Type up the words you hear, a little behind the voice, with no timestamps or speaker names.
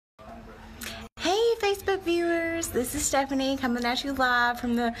viewers, this is Stephanie coming at you live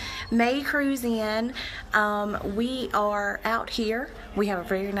from the May Cruise In. We are out here. We have a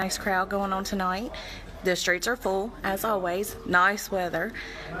very nice crowd going on tonight. The streets are full, as always. Nice weather.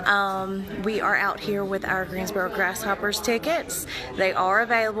 We are out here with our Greensboro Grasshoppers tickets. They are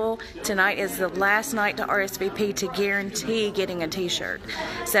available. Tonight is the last night to RSVP to guarantee getting a t-shirt.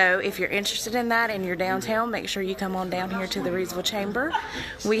 So if you're interested in that and you're downtown, make sure you come on down here to the Reidsville Chamber.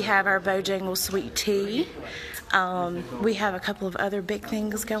 We have our Bojangles sweet tea. We have a couple of other big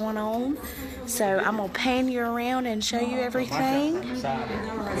things going on. So I'm going to pan you around and show you everything.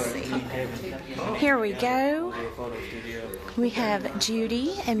 Let's see. Here we go. We have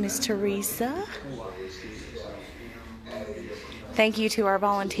Judy and Miss Teresa. Thank you to our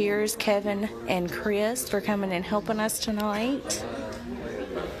volunteers, Kevin and Chris, for coming and helping us tonight.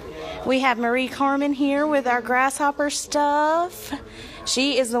 We have Marie Carmen here with our Grasshopper stuff.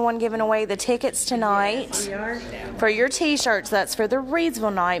 She is the one giving away the tickets tonight for your t-shirts. That's for the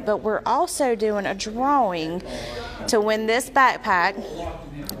Reidsville night, but we're also doing a drawing to win this backpack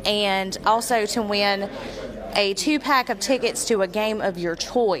and also to win a 2-pack of tickets to a game of your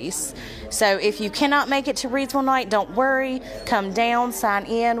choice. So if you cannot make it to Reidsville night, don't worry. Come down, sign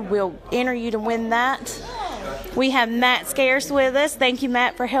in. We'll enter you to win that. We have Matt Scarce with us. Thank you,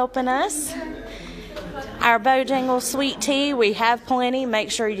 Matt, for helping us. Our Bojangles sweet tea, we have plenty.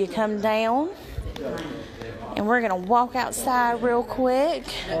 Make sure you come down. And we're going to walk outside real quick.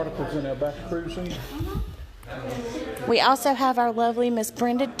 Articles in our back cruising. We also have our lovely Miss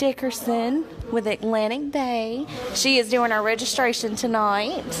Brenda Dickerson with Atlantic Bay. She is doing our registration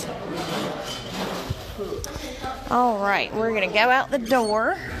tonight. All right, we're going to go out the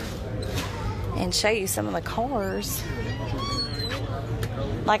door and show you some of the cars.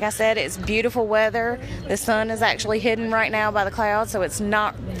 Like I said, it's beautiful weather. The sun is actually hidden right now by the clouds, so it's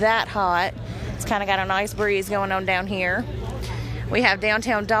not that hot. It's kind of got a nice breeze going on down here. We have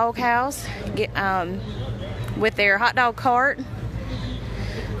Downtown Doghouse with their hot dog cart.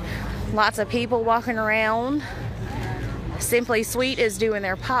 Lots of people walking around. Simply Sweet is doing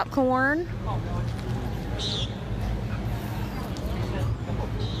their popcorn.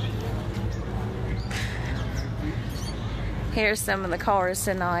 Here's some of the cars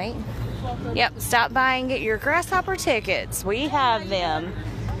tonight. Yep, stop by and get your Grasshopper tickets. We have them.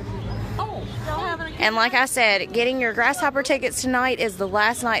 And like I said, getting your Grasshopper tickets tonight is the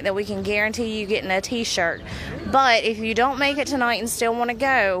last night that we can guarantee you getting a t-shirt. But if you don't make it tonight and still want to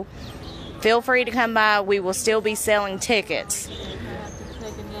go, feel free to come by. We will still be selling tickets.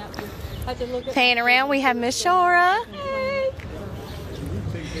 Pan around, we have Miss Shara. Hey.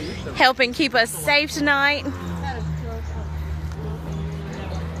 Helping keep us safe tonight.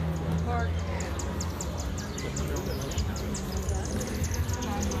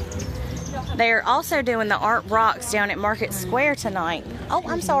 They're also doing the Art Rocks down at Market Square tonight. Oh,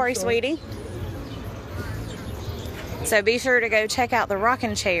 I'm sorry, sweetie. So be sure to go check out the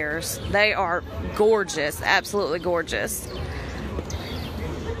rocking chairs. They are gorgeous, absolutely gorgeous.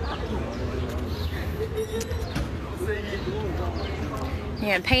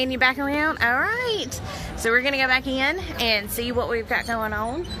 And pan you back around. All right. So we're going to go back in and see what we've got going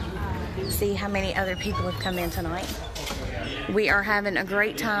on. See how many other people have come in tonight. We are having a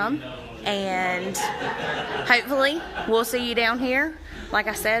great time. And hopefully we'll see you down here. Like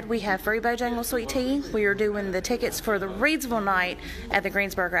I said, we have free Bojangles sweet tea. We are doing the tickets for the Reidsville night at the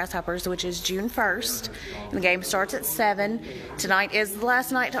Greensboro Grasshoppers, which is June 1st. And the game starts at 7. Tonight is the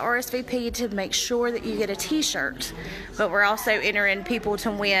last night to RSVP to make sure that you get a t-shirt. But we're also entering people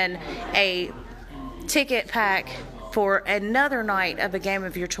to win a ticket pack for another night of a game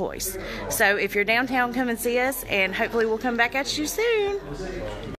of your choice. So if you're downtown, come and see us, and hopefully we'll come back at you soon.